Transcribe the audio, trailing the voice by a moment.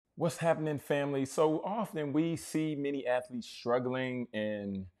What's happening, family? So often we see many athletes struggling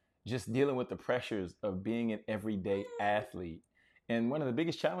and just dealing with the pressures of being an everyday athlete. And one of the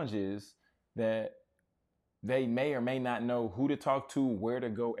biggest challenges is that they may or may not know who to talk to, where to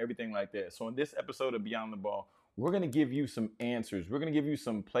go, everything like that. So, in this episode of Beyond the Ball, we're going to give you some answers. We're going to give you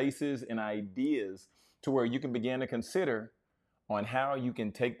some places and ideas to where you can begin to consider on how you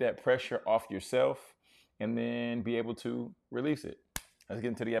can take that pressure off yourself and then be able to release it. Let's get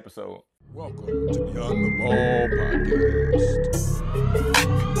into the episode. Welcome to Beyond the Ball podcast.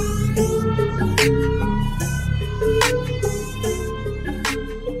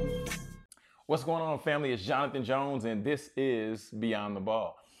 What's going on, family? It's Jonathan Jones, and this is Beyond the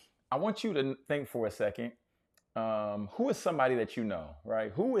Ball. I want you to think for a second, who is somebody that you know,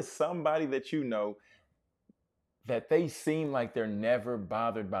 right? Who is somebody that you know that they seem like they're never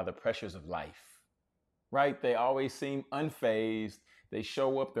bothered by the pressures of life, right? They always seem unfazed. They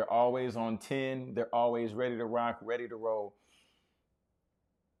show up, they're always on 10. They're always ready to rock, ready to roll.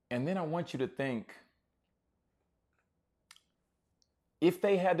 And then I want you to think, if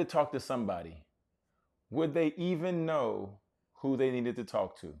they had to talk to somebody, would they even know who they needed to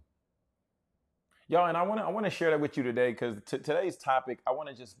talk to? Y'all, and I want to share that with you today because today's topic, I want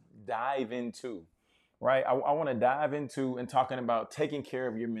to just dive into, right? I want to dive into and talking about taking care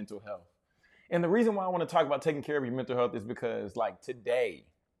of your mental health. And the reason why I want to talk about taking care of your mental health is because, like, today,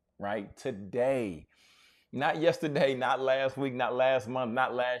 right? Today, not yesterday, not last week, not last month,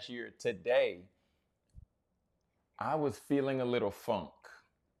 not last year, today, I was feeling a little funk.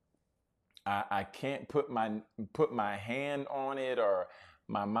 I can't put my hand on it or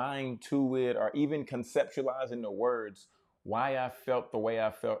my mind to it or even conceptualize in the words why I felt the way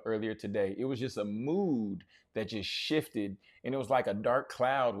I felt earlier today. It was just a mood that just shifted, and it was like a dark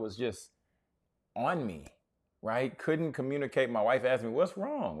cloud was just on me, right? Couldn't communicate. My wife asked me, "What's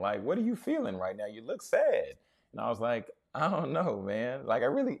wrong? Like, what are you feeling right now? You look sad." And I was like, "I don't know, man. Like, I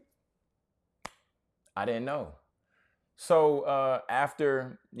didn't know." So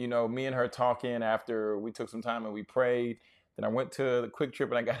after, me and her talking, after we took some time and we prayed, then I went to the Quick Trip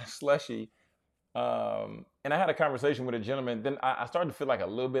and I got a slushie. And I had a conversation with a gentleman. Then I started to feel like a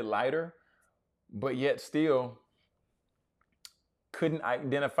little bit lighter, but yet still couldn't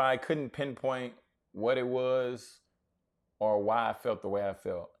pinpoint what it was or why I felt the way I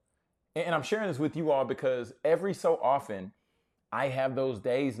felt. And I'm sharing this with you all because every so often I have those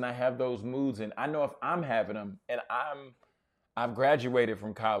days and I have those moods, and I know if I'm having them, and I've graduated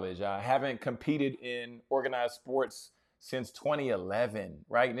from college. I haven't competed in organized sports since 2011,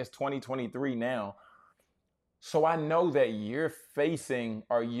 right? And it's 2023 now. So I know that you're facing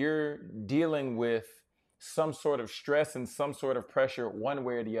or you're dealing with some sort of stress and some sort of pressure one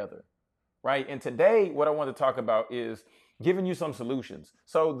way or the other, right? And today, what I want to talk about is giving you some solutions.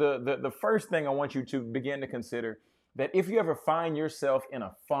 So the first thing I want you to begin to consider that if you ever find yourself in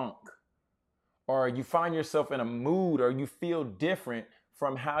a funk or you find yourself in a mood or you feel different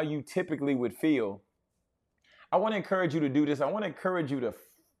from how you typically would feel, I want to encourage you to do this. I want to encourage you to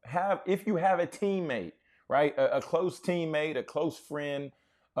if you have a teammate, right, a close teammate, a close friend,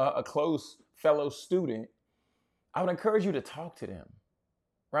 a close fellow student, I would encourage you to talk to them,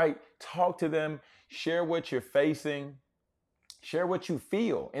 right? Talk to them, share what you're facing, share what you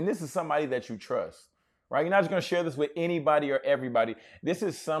feel. And this is somebody that you trust. Right? You're not just going to share this with anybody or everybody. This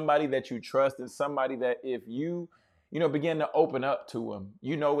is somebody that you trust and somebody that if you begin to open up to them,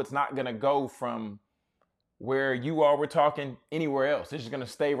 it's not going to go from where you all were talking anywhere else. It's just going to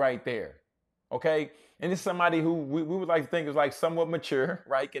stay right there. Okay? And it's somebody who we would like to think is like somewhat mature,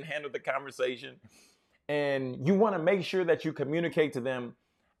 right? Can handle the conversation. And you want to make sure that you communicate to them,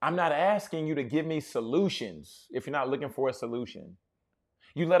 I'm not asking you to give me solutions if you're not looking for a solution.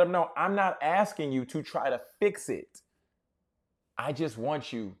 You let them know, I'm not asking you to try to fix it. I just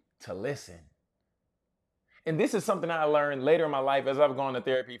want you to listen. And this is something I learned later in my life as I've gone to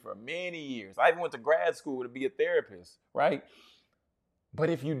therapy for many years. I even went to grad school to be a therapist, right? But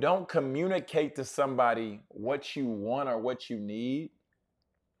if you don't communicate to somebody what you want or what you need,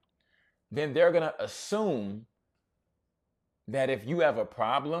 then they're going to assume that if you have a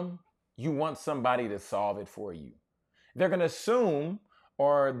problem, you want somebody to solve it for you. They're going to assume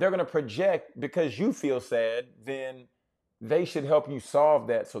or they're going to project because you feel sad, then they should help you solve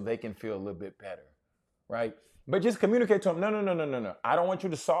that so they can feel a little bit better, right? But just communicate to them, no. I don't want you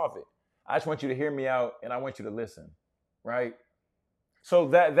to solve it. I just want you to hear me out and I want you to listen, right? So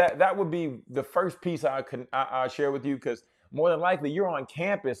that would be the first piece I'll share with you because more than likely you're on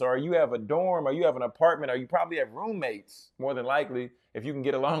campus or you have a dorm or you have an apartment or you probably have roommates, more than likely, if you can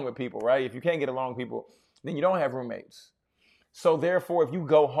get along with people, right? If you can't get along with people, then you don't have roommates. So therefore, if you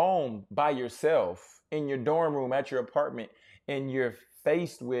go home by yourself in your dorm room at your apartment and you're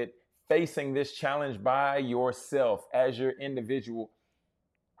facing this challenge by yourself as your individual,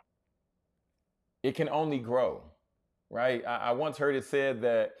 it can only grow, right? I once heard it said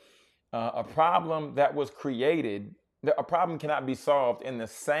that a problem that was created, a problem cannot be solved in the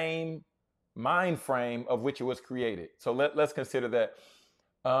same mind frame of which it was created. So let's consider that.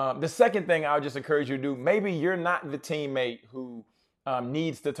 The second thing I would just encourage you to do, maybe you're not the teammate who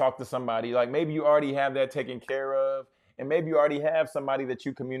needs to talk to somebody. Like maybe you already have that taken care of, and maybe you already have somebody that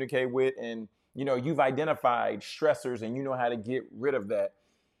you communicate with, and you've identified stressors and you know how to get rid of that.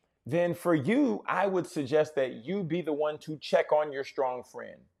 Then for you, I would suggest that you be the one to check on your strong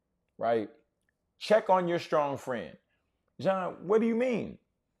friend, right? Check on your strong friend. John, what do you mean?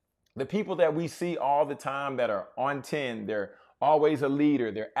 The people that we see all the time that are on 10, they're always a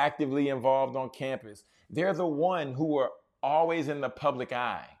leader, they're actively involved on campus. They're the one who are always in the public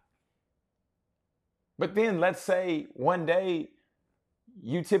eye. But then let's say one day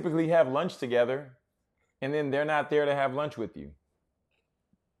you typically have lunch together and then they're not there to have lunch with you.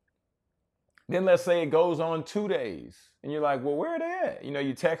 Then let's say it goes on 2 days and you're like, well, where are they at?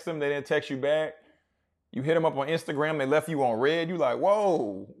 You text them, they didn't text you back. You hit them up on Instagram, they left you on red. You like,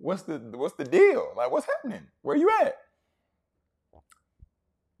 whoa, what's the deal? Like, what's happening? Where you at?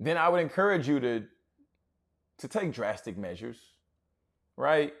 Then I would encourage you to take drastic measures,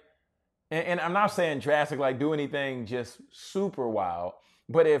 right? And I'm not saying drastic like do anything just super wild,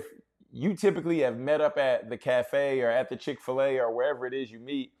 but if you typically have met up at the cafe or at the Chick-fil-A or wherever it is you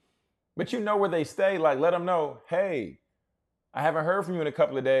meet, but you know where they stay, like let them know, hey, I haven't heard from you in a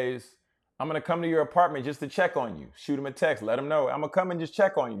couple of days. I'm going to come to your apartment just to check on you. Shoot them a text, let them know. I'm going to come and just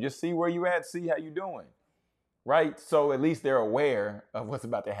check on you, just see where you at, see how you doing, right? So at least they're aware of what's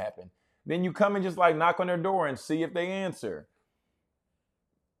about to happen. Then you come and just like knock on their door and see if they answer.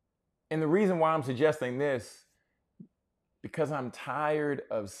 And the reason why I'm suggesting this, because I'm tired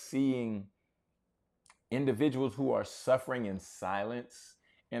of seeing individuals who are suffering in silence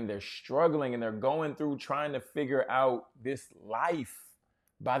and they're struggling and they're going through trying to figure out this life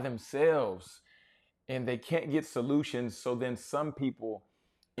by themselves and they can't get solutions. So then some people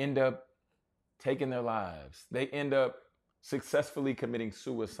end up taking their lives. They end up successfully committing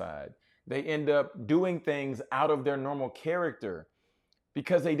suicide. They end up doing things out of their normal character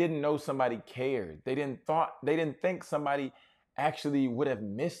because they didn't know somebody cared. They didn't think somebody actually would have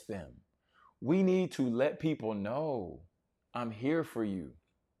missed them. We need to let people know, I'm here for you,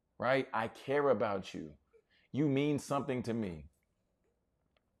 right? I care about you. You mean something to me,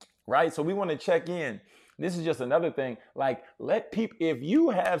 right? So we want to check in. This is just another thing. Like, let people, if you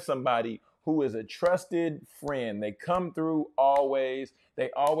have somebody who is a trusted friend, they come through always, they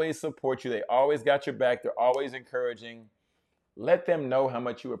always support you, they always got your back, they're always encouraging, let them know how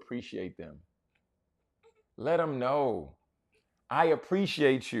much you appreciate them. Let them know, I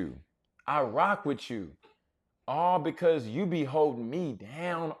appreciate you. I rock with you. All because you be holding me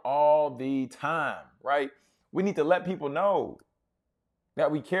down all the time, right? We need to let people know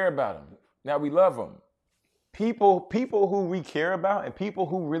that we care about them, that we love them. People who we care about and people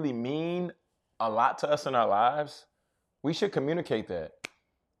who really mean a lot to us in our lives, we should communicate that.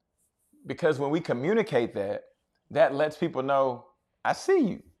 Because when we communicate that, that lets people know, I see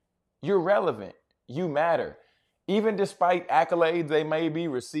you. You're relevant. You matter. Even despite accolades they may be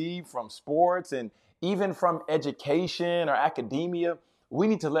received from sports and even from education or academia, we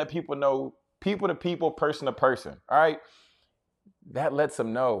need to let people know, people to people, person to person, all right? That lets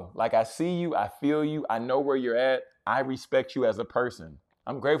them know, like, I see you, I feel you, I know where you're at, I respect you as a person.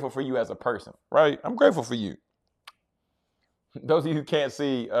 I'm grateful for you as a person, right? I'm grateful for you. Those of you who can't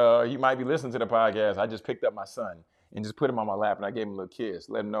see, you might be listening to the podcast. I just picked up my son and just put him on my lap and I gave him a little kiss,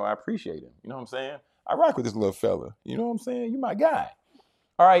 let him know I appreciate him. You know what I'm saying? I rock with this little fella. You know what I'm saying? You my guy.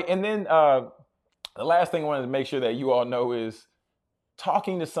 All right, and then the last thing I wanted to make sure that you all know is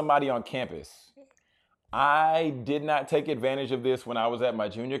talking to somebody on campus. I did not take advantage of this when I was at my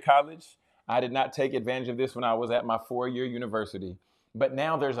junior college. I did not take advantage of this when I was at my 4-year university. But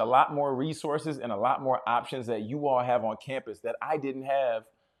now there's a lot more resources and a lot more options that you all have on campus that I didn't have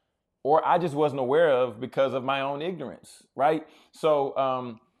or I just wasn't aware of because of my own ignorance, right? So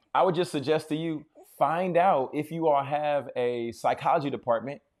I would just suggest to you, find out if you all have a psychology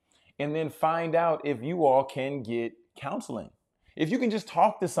department and then find out if you all can get counseling. If you can just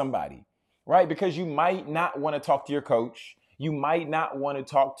talk to somebody, right? Because you might not want to talk to your coach. You might not want to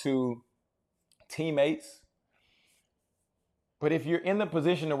talk to teammates. But if you're in the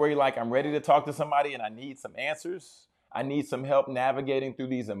position where you're like, I'm ready to talk to somebody and I need some answers, I need some help navigating through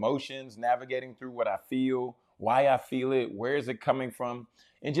these emotions, navigating through what I feel, why I feel it, where is it coming from,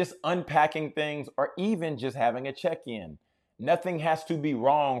 and just unpacking things, or even just having a check-in. Nothing has to be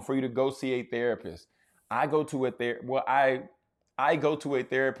wrong for you to go see a therapist. I go to a I go to a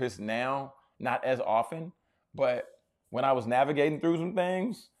therapist now, not as often, but when I was navigating through some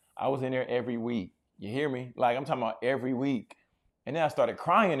things, I was in there every week. You hear me? Like, I'm talking about every week. And then I started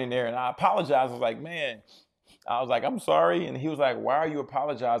crying in there and I apologized. I was like, man, I was like, I'm sorry. And he was like, why are you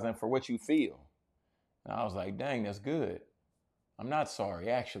apologizing for what you feel? And I was like, dang, that's good. I'm not sorry,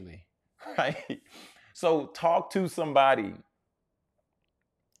 actually. Right? So talk to somebody.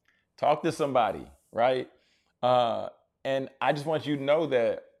 Talk to somebody, right? Uh, and I just want you to know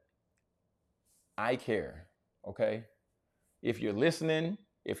that I care, okay? If you're listening,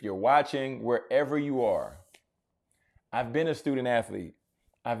 if you're watching, wherever you are, I've been a student athlete.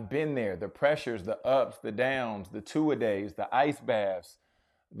 I've been there, the pressures, the ups, the downs, the two-a-days, the ice baths,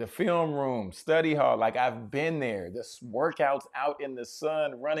 the film room, study hall. Like, I've been there. The workouts out in the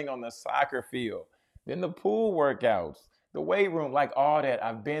sun, running on the soccer field, then the pool workouts, the weight room, like all that.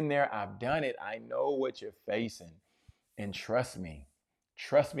 I've been there. I've done it. I know what you're facing. And trust me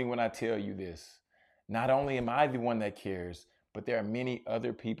when I tell you this. Not only am I the one that cares, but there are many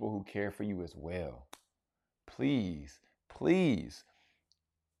other people who care for you as well. Please, please,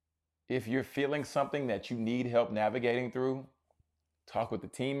 if you're feeling something that you need help navigating through, talk with a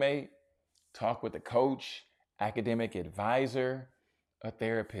teammate, talk with a coach, academic advisor, a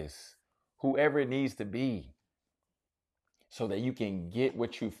therapist, whoever it needs to be, so that you can get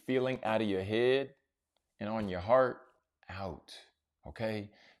what you're feeling out of your head and on your heart out, okay?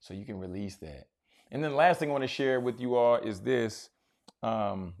 So you can release that. And then the last thing I want to share with you all is this.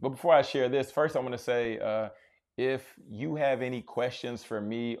 But before I share this, first I want to say, if you have any questions for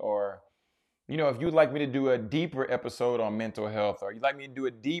me, or if you'd like me to do a deeper episode on mental health, or you'd like me to do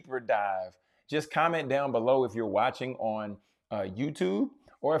a deeper dive, just comment down below. If you're watching on YouTube,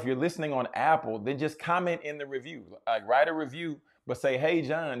 or if you're listening on Apple, then just comment in the review. Write a review, but say, hey,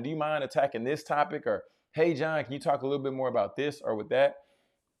 John, do you mind attacking this topic? Or, hey, John, can you talk a little bit more about this or with that?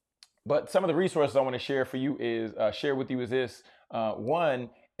 But some of the resources I want to share with you is this. One,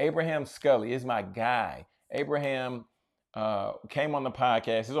 Abraham Scully is my guy. Abraham came on the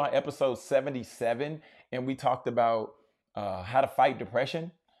podcast. He's on episode 77, and we talked about how to fight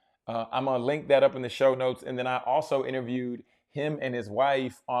depression. I'm gonna link that up in the show notes. And then I also interviewed him and his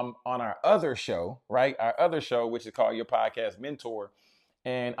wife on our other show, right? Our other show, which is called Your Podcast Mentor.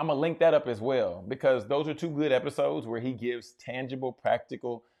 And I'm gonna link that up as well, because those are two good episodes where he gives tangible,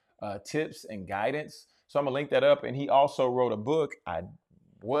 practical tips and guidance. So I'm gonna link that up. And he also wrote a book. I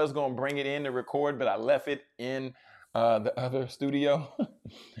was gonna bring it in to record, but I left it in the other studio.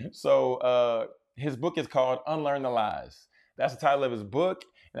 So his book is called Unlearn the Lies. That's the title of his book,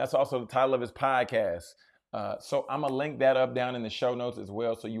 and that's also the title of his podcast. So I'm gonna link that up down in the show notes as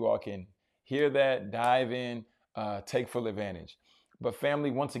well, so you all can hear that, dive in, take full advantage. But family,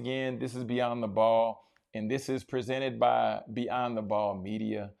 once again, this is Beyond the Ball, and this is presented by Beyond the Ball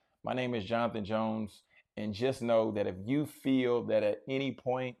Media. My name is Jonathan Jones, and just know that if you feel that at any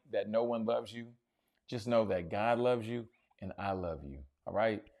point that no one loves you, just know that God loves you and I love you. All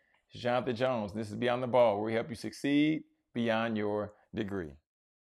right? It's Jonathan Jones. This is Beyond the Ball, where we help you succeed beyond your degree.